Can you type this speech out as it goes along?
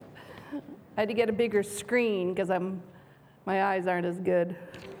I had to get a bigger screen because my eyes aren't as good.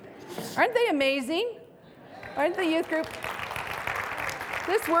 Aren't they amazing? Aren't the youth group?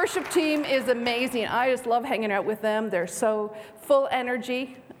 This worship team is amazing. I just love hanging out with them. They're so full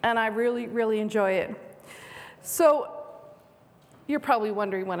energy, and I really, really enjoy it. So you're probably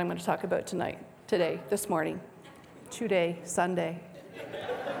wondering what I'm going to talk about this morning, today, Sunday.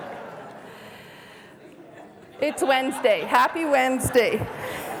 It's Wednesday. Happy Wednesday.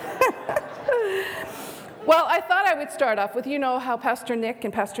 Well, I thought I would start off with, you know how Pastor Nick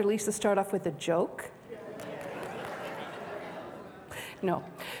and Pastor Lisa start off with a joke? No.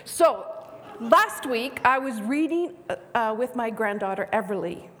 So last week, I was reading with my granddaughter,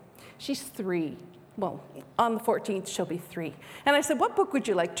 Everly. She's 3. Well, on the 14th, she'll be 3. And I said, what book would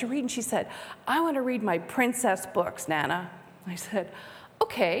you like to read? And she said, I want to read my princess books, Nana. I said,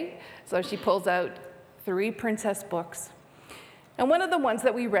 okay. So she pulls out 3 princess books. And one of the ones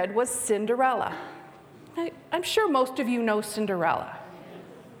that we read was Cinderella. I'm sure most of you know Cinderella.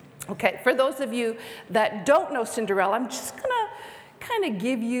 Okay, for those of you that don't know Cinderella, I'm just going to kind of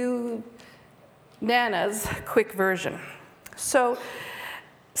give you Nana's quick version. So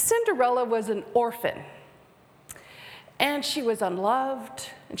Cinderella was an orphan, and she was unloved,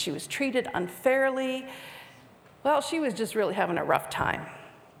 and she was treated unfairly. Well, she was just really having a rough time.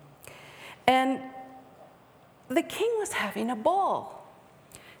 And the king was having a ball.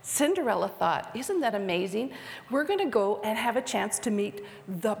 Cinderella thought, isn't that amazing? We're going to go and have a chance to meet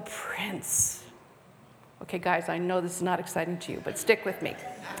the prince. Okay, guys, I know this is not exciting to you, but stick with me.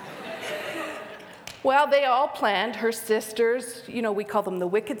 Well, they all planned, her sisters, you know, we call them the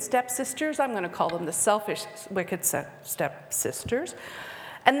wicked stepsisters. I'm going to call them the selfish wicked stepsisters.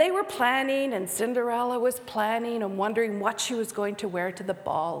 And they were planning, and Cinderella was planning and wondering what she was going to wear to the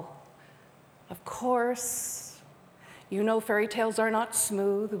ball. Of course, you know fairy tales are not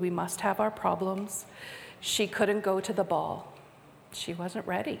smooth. We must have our problems. She couldn't go to the ball. She wasn't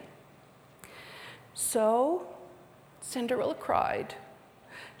ready. So Cinderella cried.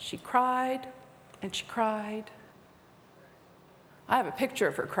 She cried and she cried. I have a picture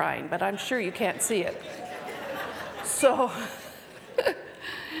of her crying, but I'm sure you can't see it. So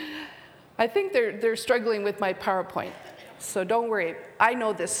I think they're struggling with my PowerPoint. So don't worry, I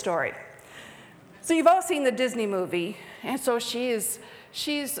know this story. So you've all seen the Disney movie, and so she's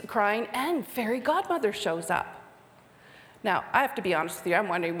crying, and fairy godmother shows up. Now, I have to be honest with you, I'm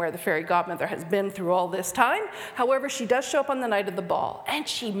wondering where the fairy godmother has been through all this time. However, she does show up on the night of the ball, and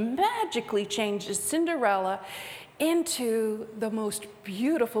she magically changes Cinderella into the most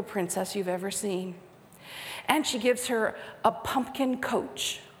beautiful princess you've ever seen. And she gives her a pumpkin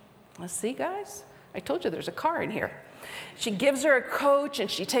coach. Let's see, guys. I told you there's a car in here. She gives her a coach, and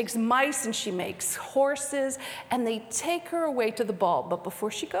she takes mice, and she makes horses, and they take her away to the ball. But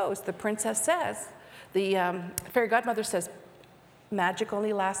before she goes, the princess says, the fairy godmother says, magic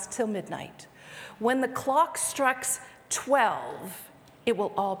only lasts till midnight. When the clock strikes 12, it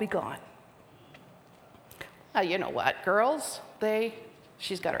will all be gone. Now, you know what, girls?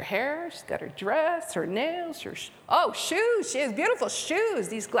 She's got her hair, she's got her dress, her nails, shoes. She has beautiful shoes,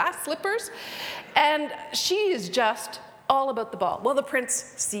 these glass slippers. And she is just all about the ball. Well, the prince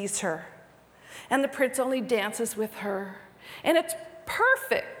sees her, and the prince only dances with her. And it's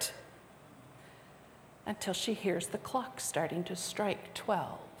perfect until she hears the clock starting to strike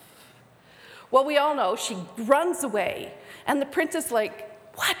 12. Well, we all know she runs away, and the prince is like,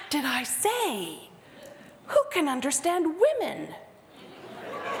 what did I say? Who can understand women?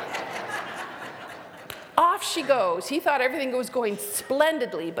 Off she goes. He thought everything was going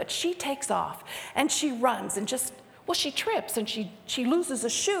splendidly, but she takes off, and she runs, and she trips, and she loses a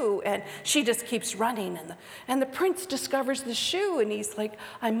shoe, and she just keeps running, and the prince discovers the shoe, and he's like,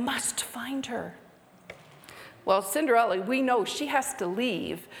 I must find her. Well, Cinderella, we know she has to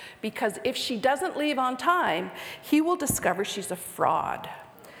leave, because if she doesn't leave on time, he will discover she's a fraud.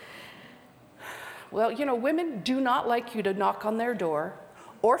 Well, you know, women do not like you to knock on their door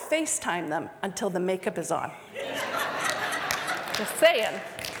or FaceTime them until the makeup is on. Just saying.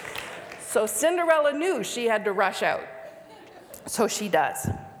 So Cinderella knew she had to rush out. So she does.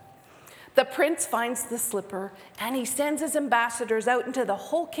 The prince finds the slipper, and he sends his ambassadors out into the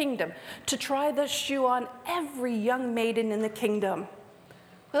whole kingdom to try the shoe on every young maiden in the kingdom.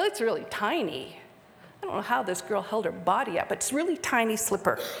 Well, it's really tiny. I don't know how this girl held her body up, but it's a really tiny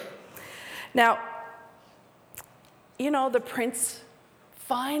slipper. Now, you know, the prince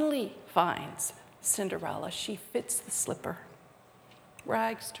finally finds Cinderella. She fits the slipper.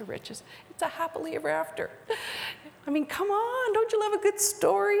 Rags to riches. It's a happily ever after. I mean, come on, don't you love a good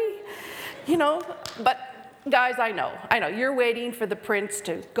story? You know, but guys, I know, you're waiting for the prince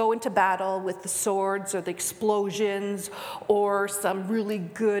to go into battle with the swords or the explosions or some really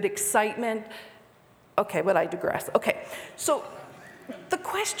good excitement. Okay, but I digress. Okay, so the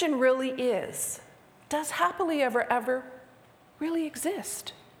question really is, does happily ever ever really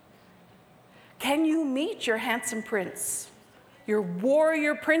exist? Can you meet your handsome prince, your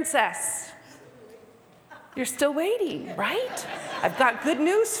warrior princess? You're still waiting, right? I've got good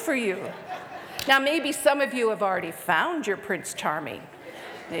news for you. Now, maybe some of you have already found your Prince Charming.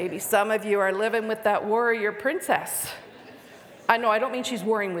 Maybe some of you are living with that warrior princess. I know, I don't mean she's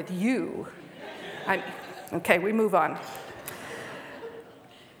warring with you. Okay, we move on.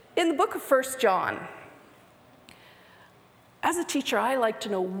 In the book of 1 John, as a teacher, I like to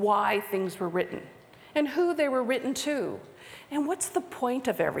know why things were written and who they were written to and what's the point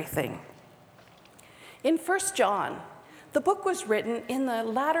of everything. In 1 John, the book was written in the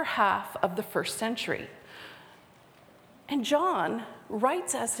latter half of the first century. And John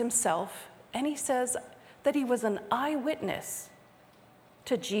writes as himself, and he says that he was an eyewitness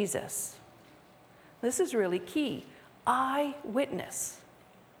to Jesus. This is really key, eyewitness.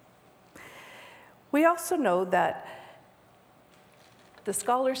 We also know that the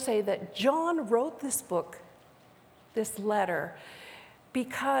scholars say that John wrote this book, this letter,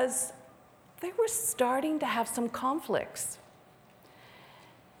 because they were starting to have some conflicts.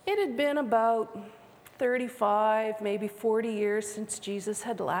 It had been about 35, maybe 40 years since Jesus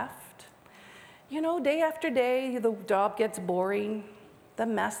had left. You know, day after day, the job gets boring. The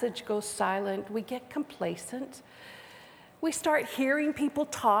message goes silent. We get complacent. We start hearing people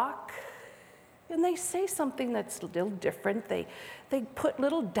talk, and they say something that's a little different. They put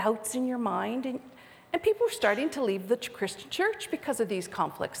little doubts in your mind, and people are starting to leave the Christian church because of these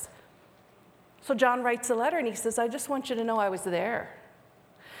conflicts. So John writes a letter and he says, I just want you to know I was there.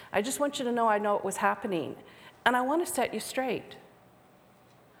 I just want you to know I know it was happening. And I want to set you straight.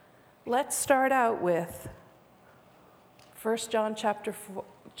 Let's start out with 1 John chapter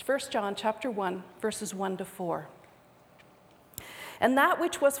 1, verses 1 to 4. And that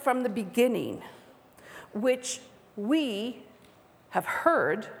which was from the beginning, which we have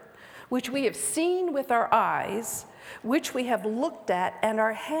heard, which we have seen with our eyes, which we have looked at and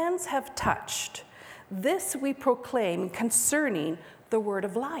our hands have touched, this we proclaim concerning the word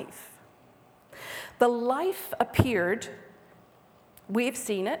of life. The life appeared, we have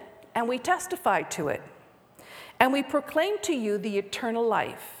seen it, and we testify to it. And we proclaim to you the eternal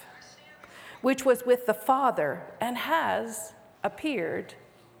life, which was with the Father and has appeared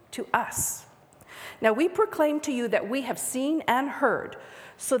to us. Now we proclaim to you that we have seen and heard,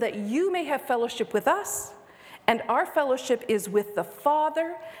 so that you may have fellowship with us, and our fellowship is with the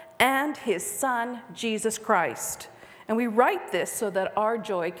Father and his Son, Jesus Christ. And we write this so that our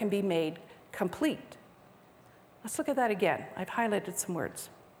joy can be made complete. Let's look at that again. I've highlighted some words.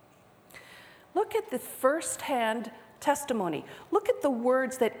 Look at the first-hand testimony. Look at the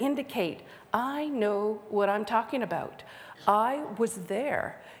words that indicate, I know what I'm talking about. I was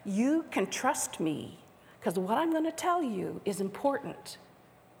there. You can trust me, because what I'm going to tell you is important.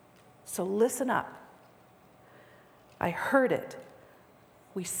 So listen up. I heard it.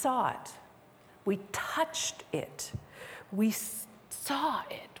 We saw it. We touched it. We saw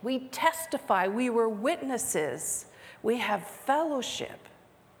it. We testify. We were witnesses. We have fellowship.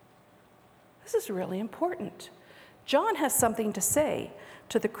 This is really important. John has something to say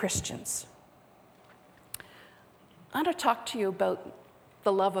to the Christians. I'm going to talk to you about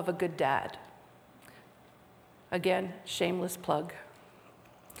the love of a good dad. Again, shameless plug.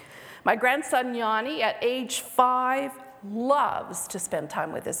 My grandson Yanni, at age 5, loves to spend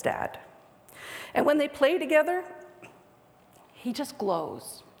time with his dad. And when they play together, he just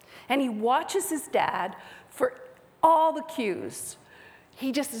glows. And he watches his dad for all the cues.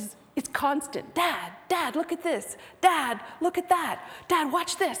 He just is, it's constant. Dad, Dad, look at this. Dad, look at that. Dad,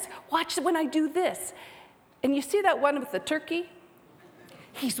 watch this. Watch when I do this. And you see that one with the turkey?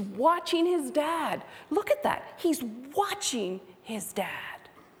 He's watching his dad. Look at that. He's watching his dad.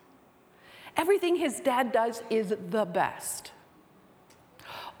 Everything his dad does is the best.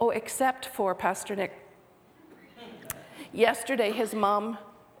 Oh, except for Pastor Nick. Yesterday, his mom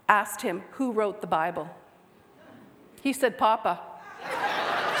asked him who wrote the Bible. He said, Papa.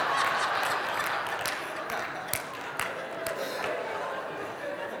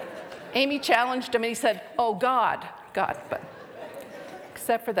 Amy challenged him and he said, oh, God, but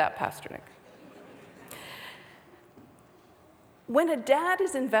except for that, Pastor Nick. When a dad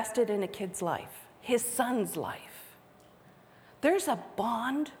is invested in a kid's life, his son's life, there's a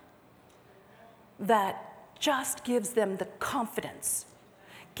bond that just gives them the confidence,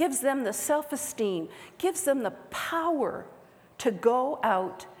 gives them the self-esteem, gives them the power to go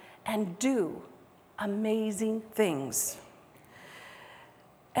out and do amazing things.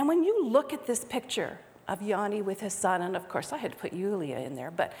 And when you look at this picture of Yanni with his son, and of course I had to put Yulia in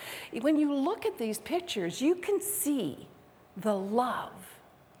there, but when you look at these pictures, you can see the love.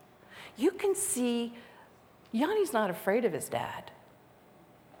 You can see Yanni's not afraid of his dad.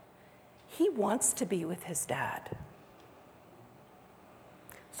 He wants to be with his dad.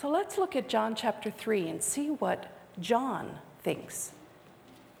 So let's look at John chapter 3 and see what John thinks.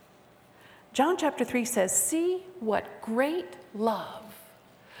 John chapter 3 says, "See what great love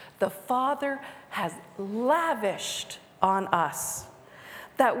the Father has lavished on us,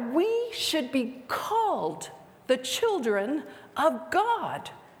 that we should be called the children of God."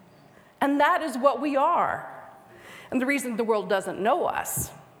 And that is what we are. And the reason the world doesn't know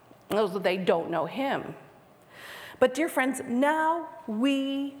us is that they don't know him. But dear friends, now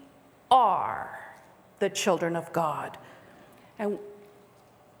we are the children of God. And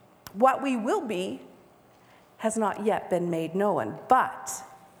what we will be has not yet been made known. But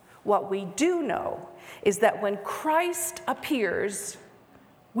what we do know is that when Christ appears,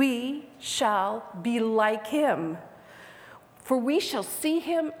 we shall be like him. For we shall see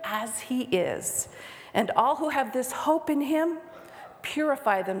him as he is. And all who have this hope in him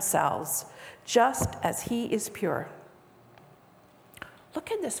purify themselves, just as he is pure.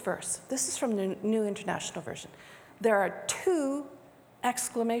 Look at this verse. This is from the New International Version. There are 2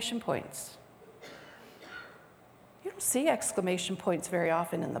 exclamation points. You don't see exclamation points very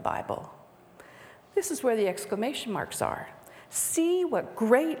often in the Bible. This is where the exclamation marks are. See what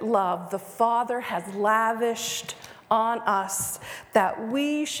great love the Father has lavished on us, that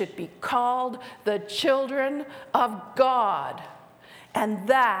we should be called the children of God. And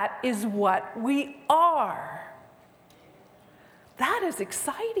that is what we are. That is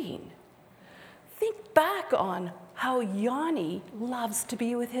exciting. Think back on how Yanni loves to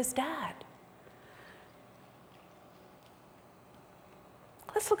be with his dad.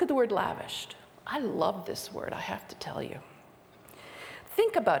 Let's look at the word lavished. I love this word, I have to tell you.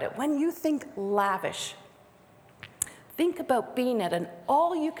 Think about it. When you think lavish, think about being at an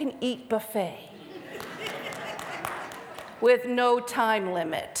all-you-can-eat buffet with no time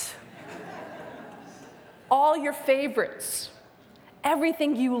limit. All your favorites,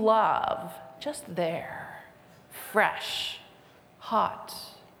 everything you love, just there, fresh, hot,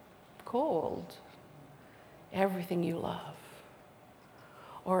 cold, everything you love.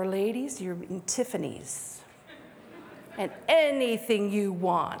 Or ladies, you're in Tiffany's, and anything you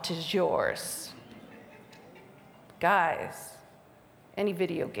want is yours. Guys, any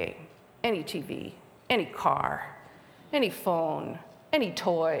video game, any TV, any car, any phone, any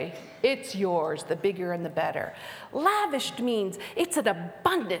toy, it's yours, the bigger and the better. Lavished means it's an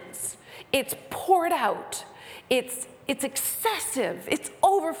abundance, it's poured out, it's excessive, it's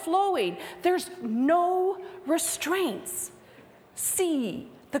overflowing. There's no restraints. See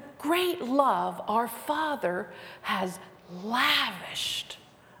the great love our Father has lavished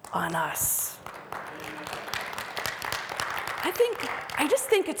on us. I just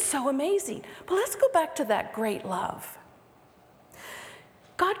think it's so amazing. But let's go back to that great love.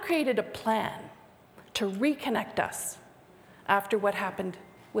 God created a plan to reconnect us after what happened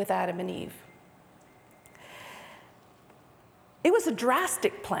with Adam and Eve. It was a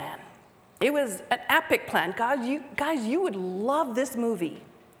drastic plan. It was an epic plan. Guys, you would love this movie.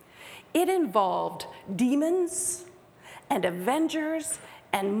 It involved demons and avengers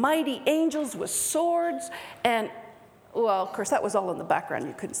and mighty angels with swords and, well, of course, that was all in the background.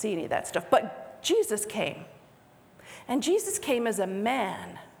 You couldn't see any of that stuff. But Jesus came. And Jesus came as a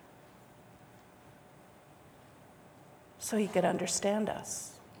man so he could understand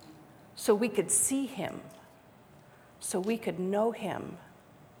us, so we could see him, so we could know him,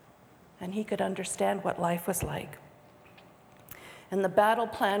 and he could understand what life was like. And the battle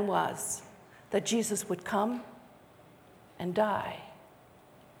plan was that Jesus would come and die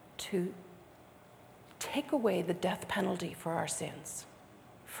to take away the death penalty for our sins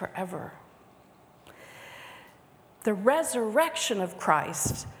forever. The resurrection of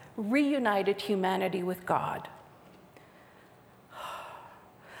Christ reunited humanity with God.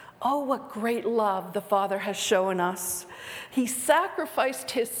 Oh, what great love the Father has shown us. He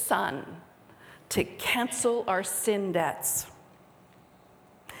sacrificed his Son to cancel our sin debts.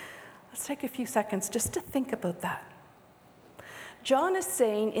 Let's take a few seconds just to think about that. John is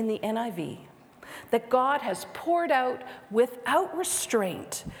saying in the NIV that God has poured out without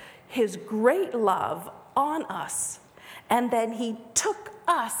restraint his great love on us, and then he took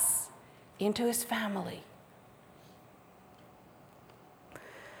us into his family.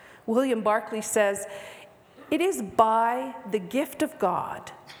 William Barclay says, "It is by the gift of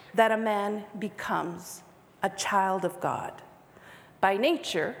God that a man becomes a child of God. By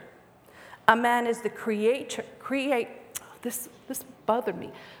nature, a man is the this bothered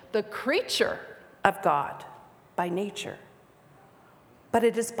me, the creature of God by nature. But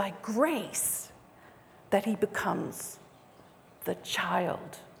it is by grace that he becomes the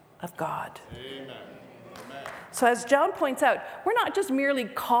child of God." Amen. So as John points out, we're not just merely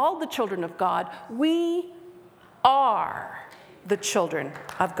called the children of God, we are the children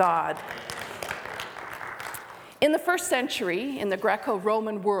of God. In the first century, in the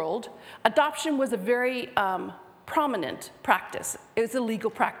Greco-Roman world, adoption was a very prominent practice. It was a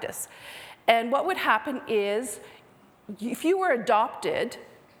legal practice. And what would happen is, if you were adopted,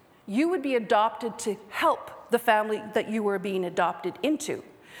 you would be adopted to help the family that you were being adopted into.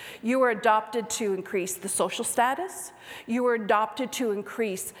 You were adopted to increase the social status. You were adopted to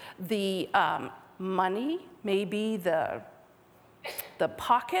increase the money, maybe the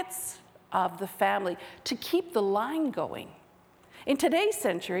pockets of the family, to keep the line going. In today's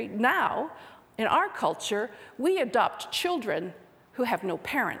century, now, in our culture, we adopt children who have no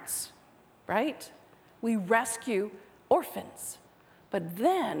parents, right? We rescue orphans. But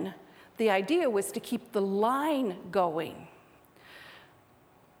then the idea was to keep the line going.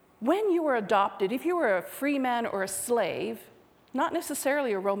 When you were adopted, if you were a free man or a slave, not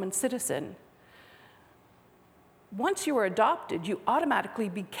necessarily a Roman citizen, once you were adopted, you automatically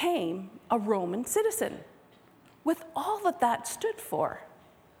became a Roman citizen, with all that that stood for.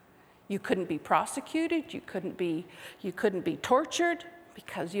 You couldn't be prosecuted, you couldn't be tortured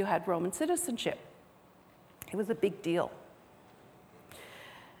because you had Roman citizenship. It was a big deal.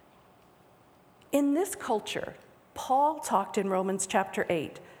 In this culture, Paul talked in Romans chapter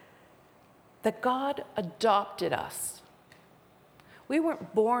 8 that God adopted us. We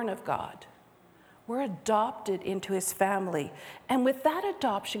weren't born of God. We're adopted into his family. And with that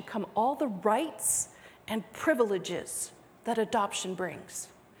adoption come all the rights and privileges that adoption brings.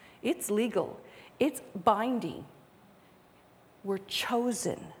 It's legal. It's binding. We're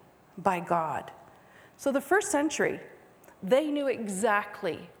chosen by God. So the first century, they knew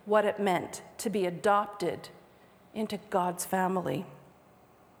exactly what it meant to be adopted into God's family.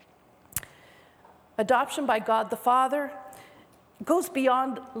 Adoption by God the Father goes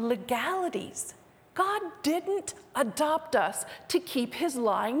beyond legalities. God didn't adopt us to keep his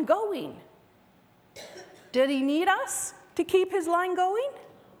line going. Did he need us to keep his line going?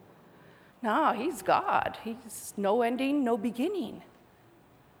 No, he's God. He's no ending, no beginning.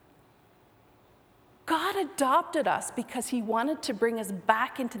 God adopted us because he wanted to bring us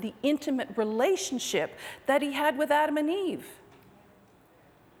back into the intimate relationship that he had with Adam and Eve.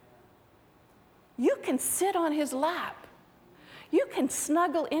 You can sit on his lap. You can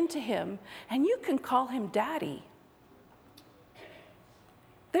snuggle into him, and you can call him daddy.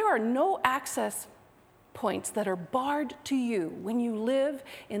 There are no access points that are barred to you when you live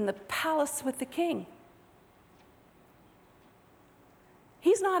in the palace with the king.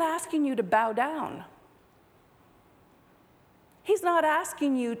 He's not asking you to bow down. He's not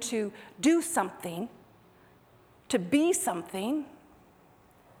asking you to do something, to be something.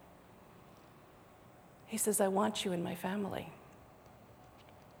 He says, I want you in my family.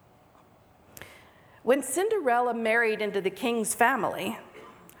 When Cinderella married into the king's family,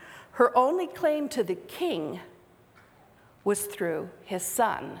 her only claim to the king was through his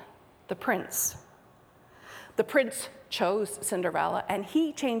son, the prince. The prince chose Cinderella, and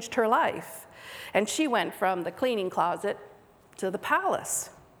he changed her life. And she went from the cleaning closet to the palace.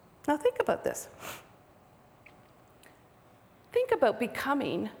 Now think about this. Think about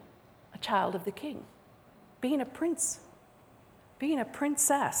becoming a child of the king, being a prince, being a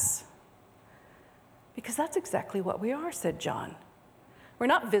princess. Because that's exactly what we are, said John. We're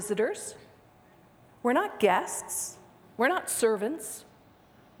not visitors. We're not guests. We're not servants.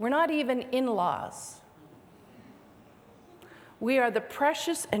 We're not even in-laws. We are the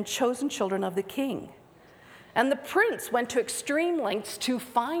precious and chosen children of the king. And the prince went to extreme lengths to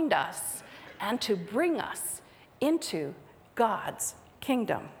find us and to bring us into God's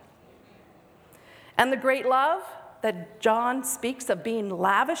kingdom. And the great love that John speaks of being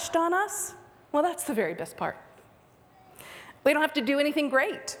lavished on us, well, that's the very best part. We don't have to do anything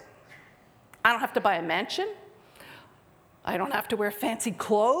great. I don't have to buy a mansion. I don't have to wear fancy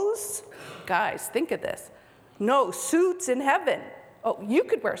clothes. Guys, think of this. No suits in heaven. Oh, you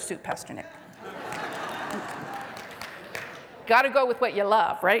could wear a suit, Pastor Nick. Got to go with what you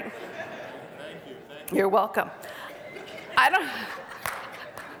love, right? Thank you. You're welcome. I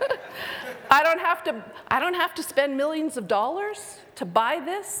don't have to spend millions of dollars to buy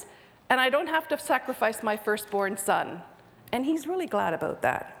this. and I don't have to sacrifice my firstborn son. And he's really glad about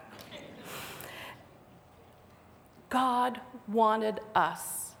that. God wanted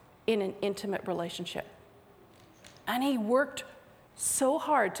us in an intimate relationship. And he worked so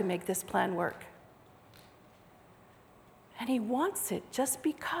hard to make this plan work. And he wants it just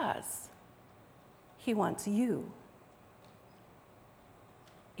because he wants you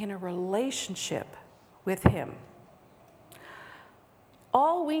in a relationship with him.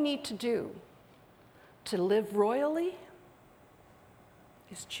 All we need to do to live royally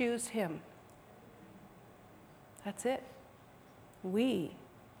is choose him. That's it. We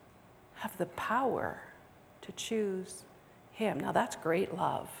have the power to choose him. Now that's great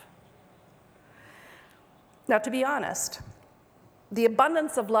love. Now, to be honest, the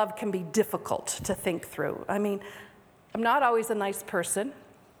abundance of love can be difficult to think through. I mean, I'm not always a nice person,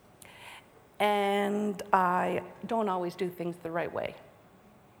 and I don't always do things the right way.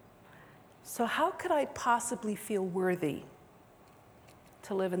 So how could I possibly feel worthy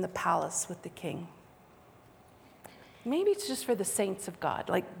to live in the palace with the king? Maybe it's just for the saints of God,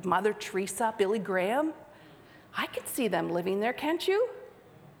 like Mother Teresa, Billy Graham. I can see them living there, can't you?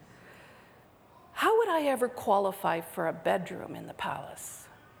 How would I ever qualify for a bedroom in the palace?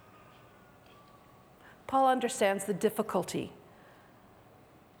 Paul understands the difficulty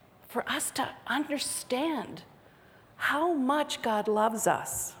for us to understand how much God loves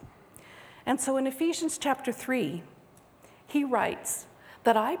us. And so in Ephesians chapter 3, he writes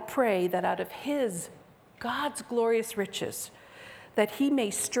that I pray that out of God's glorious riches, that he may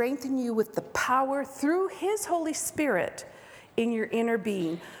strengthen you with the power through his Holy Spirit in your inner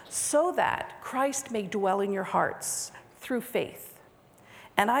being, so that Christ may dwell in your hearts through faith.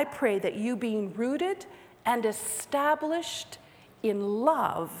 And I pray that you, being rooted and established in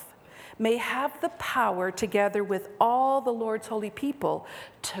love, may have the power, together with all the Lord's holy people,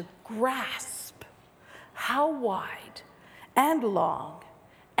 to grasp how wide and long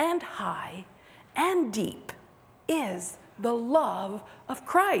and high and deep is the love of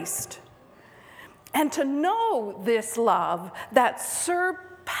Christ, and to know this love that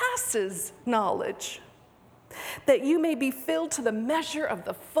surpasses knowledge, that you may be filled to the measure of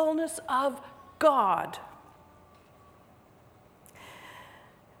the fullness of God.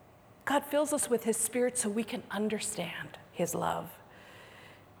 God fills us with his Spirit so we can understand his love.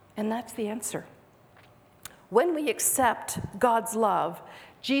 And that's the answer. When we accept God's love,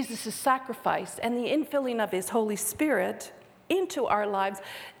 Jesus' sacrifice, and the infilling of his Holy Spirit into our lives,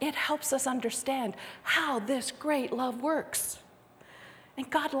 it helps us understand how this great love works. And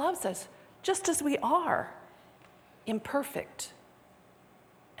God loves us just as we are, imperfect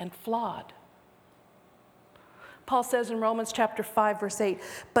and flawed. Paul says in Romans chapter 5, verse 8,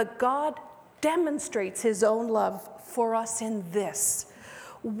 but God demonstrates his own love for us in this: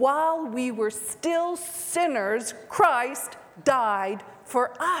 while we were still sinners, Christ died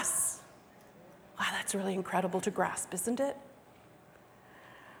for us. Wow, that's really incredible to grasp, isn't it?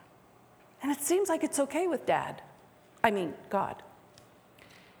 And it seems like it's okay with God.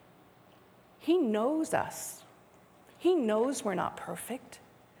 He knows us. He knows we're not perfect.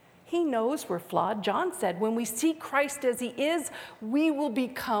 He knows we're flawed. John said, when we see Christ as he is, we will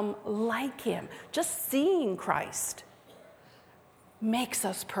become like him. Just seeing Christ makes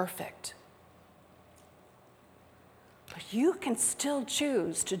us perfect. But you can still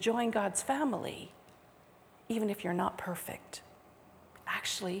choose to join God's family, even if you're not perfect.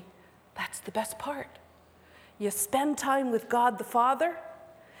 Actually, that's the best part. You spend time with God the Father,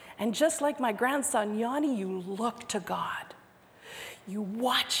 and just like my grandson, Yanni, you look to God. You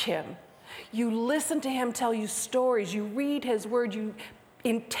watch him. You listen to him tell you stories. You read his word. You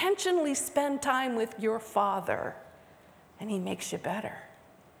intentionally spend time with your Father, and he makes you better.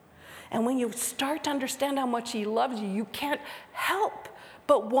 And when you start to understand how much he loves you, you can't help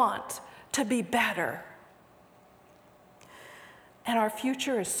but want to be better. And our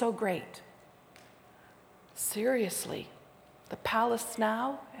future is so great. Seriously, the palace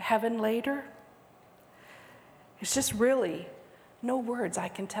now, heaven later, it's just really no words I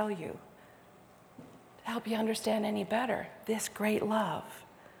can tell you to help you understand any better this great love.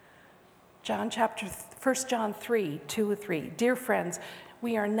 1 John 3, 2 and 3. Dear friends,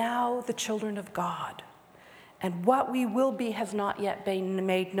 we are now the children of God, and what we will be has not yet been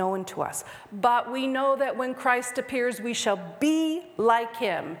made known to us. But we know that when Christ appears, we shall be like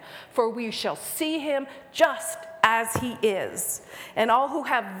him, for we shall see him just as he is. And all who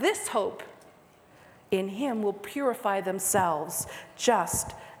have this hope in him will purify themselves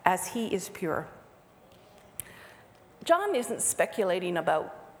just as he is pure. John isn't speculating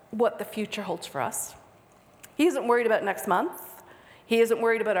about what the future holds for us. He isn't worried about next month. He isn't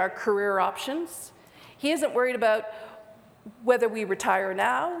worried about our career options. He isn't worried about whether we retire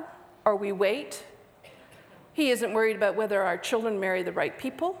now or we wait. He isn't worried about whether our children marry the right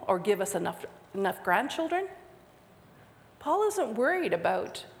people or give us enough grandchildren. Paul isn't worried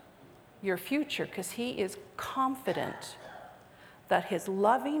about your future because he is confident that his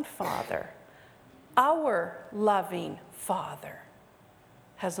loving Father, our loving Father,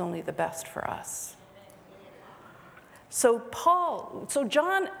 has only the best for us. So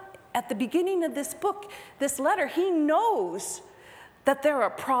John, at the beginning of this book, this letter, he knows that there are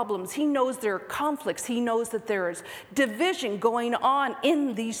problems. He knows there are conflicts. He knows that there is division going on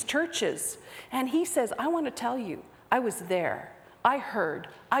in these churches. And he says, I want to tell you, I was there. I heard.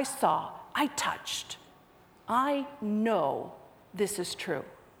 I saw. I touched. I know this is true.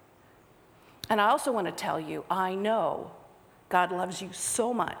 And I also want to tell you, I know God loves you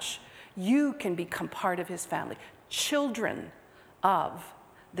so much. You can become part of his family, children of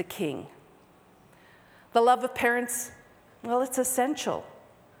the King. The love of parents, well, it's essential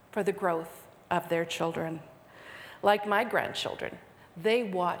for the growth of their children. Like my grandchildren, they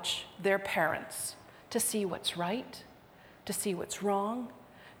watch their parents to see what's right, to see what's wrong,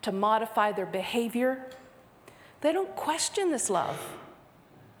 to modify their behavior. They don't question this love.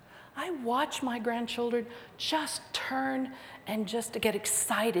 I watch my grandchildren just turn and just get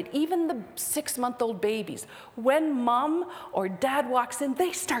excited. Even the 6-month-old babies. When mom or dad walks in,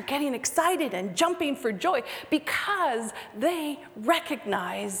 they start getting excited and jumping for joy because they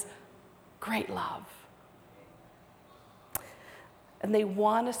recognize great love. And they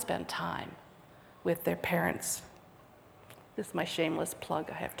want to spend time with their parents. This is my shameless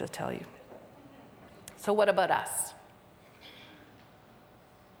plug, I have to tell you. So what about us?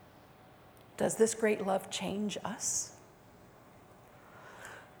 Does this great love change us?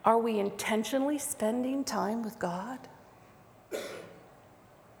 Are we intentionally spending time with God?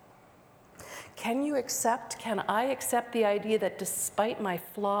 Can I accept the idea that despite my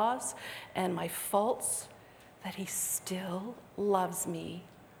flaws and my faults, that he still loves me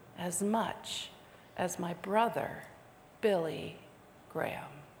as much as my brother, Billy Graham?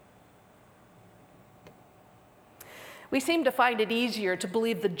 We seem to find it easier to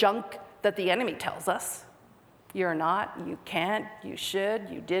believe the junk that the enemy tells us. You're not, you can't, you should,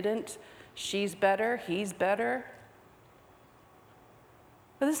 you didn't, she's better, he's better.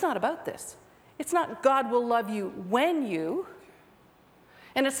 But it's not about this. It's not God will love you when you,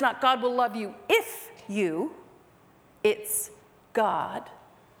 and it's not God will love you if you, it's God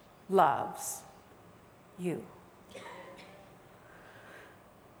loves you.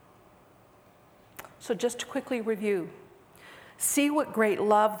 So just to quickly review, see what great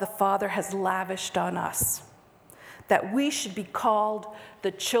love the Father has lavished on us, that we should be called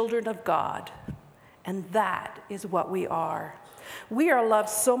the children of God, and that is what we are. We are loved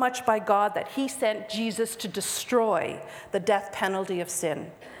so much by God that he sent Jesus to destroy the death penalty of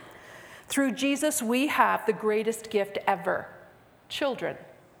sin. Through Jesus, we have the greatest gift ever, children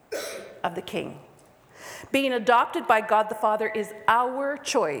of the King. Being adopted by God the Father is our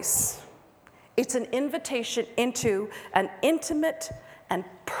choice. It's an invitation into an intimate and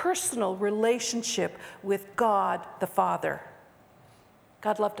personal relationship with God the Father.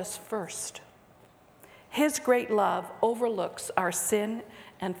 God loved us first. His great love overlooks our sin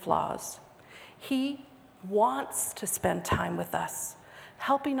and flaws. He wants to spend time with us,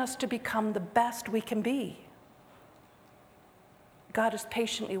 helping us to become the best we can be. God is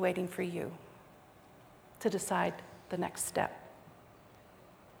patiently waiting for you to decide the next step.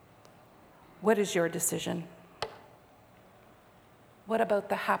 What is your decision? What about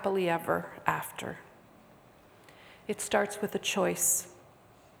the happily ever after? It starts with a choice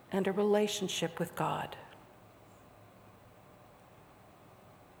and a relationship with God.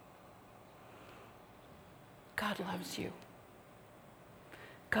 God loves you.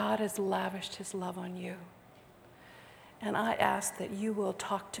 God has lavished his love on you. And I ask that you will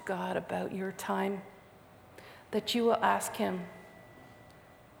talk to God about your time, that you will ask him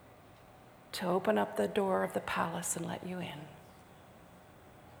to open up the door of the palace and let you in.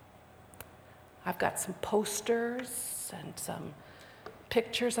 I've got some posters and some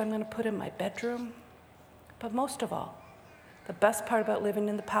pictures I'm going to put in my bedroom. But most of all, the best part about living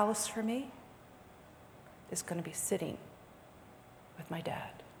in the palace for me is going to be sitting with my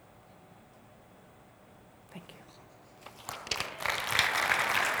dad.